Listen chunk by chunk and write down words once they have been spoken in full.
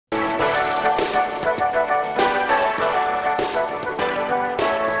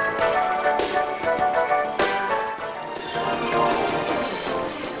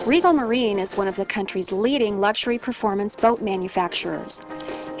Regal Marine is one of the country's leading luxury performance boat manufacturers.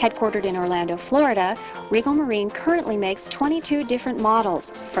 Headquartered in Orlando, Florida, Regal Marine currently makes 22 different models,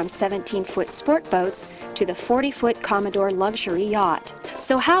 from 17-foot sport boats to the 40-foot Commodore luxury yacht.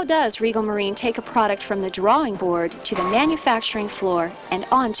 So how does Regal Marine take a product from the drawing board to the manufacturing floor and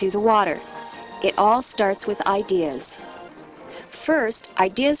onto the water? It all starts with ideas. First,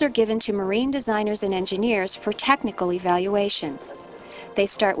 ideas are given to marine designers and engineers for technical evaluation. They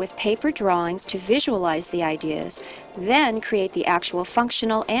start with paper drawings to visualize the ideas, then create the actual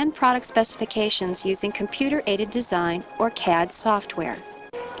functional and product specifications using computer-aided design or CAD software.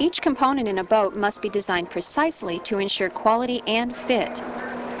 Each component in a boat must be designed precisely to ensure quality and fit.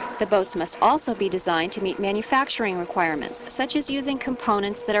 The boats must also be designed to meet manufacturing requirements, such as using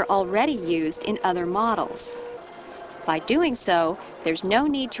components that are already used in other models. By doing so, there's no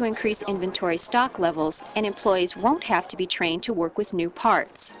need to increase inventory stock levels, and employees won't have to be trained to work with new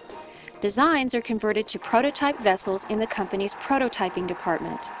parts. Designs are converted to prototype vessels in the company's prototyping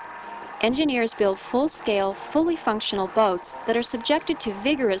department. Engineers build full-scale, fully functional boats that are subjected to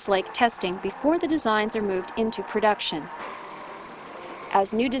vigorous lake testing before the designs are moved into production.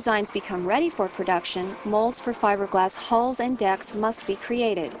 As new designs become ready for production, molds for fiberglass hulls and decks must be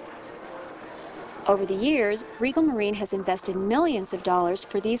created. Over the years, Regal Marine has invested millions of dollars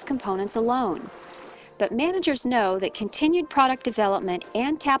for these components alone. But managers know that continued product development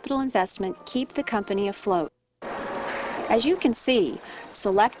and capital investment keep the company afloat. As you can see,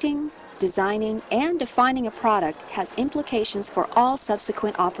 selecting, designing, and defining a product has implications for all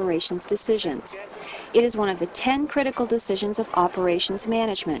subsequent operations decisions. It is one of the 10 critical decisions of operations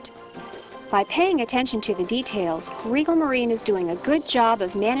management. By paying attention to the details, Regal Marine is doing a good job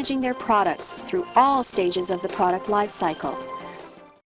of managing their products through all stages of the product life cycle.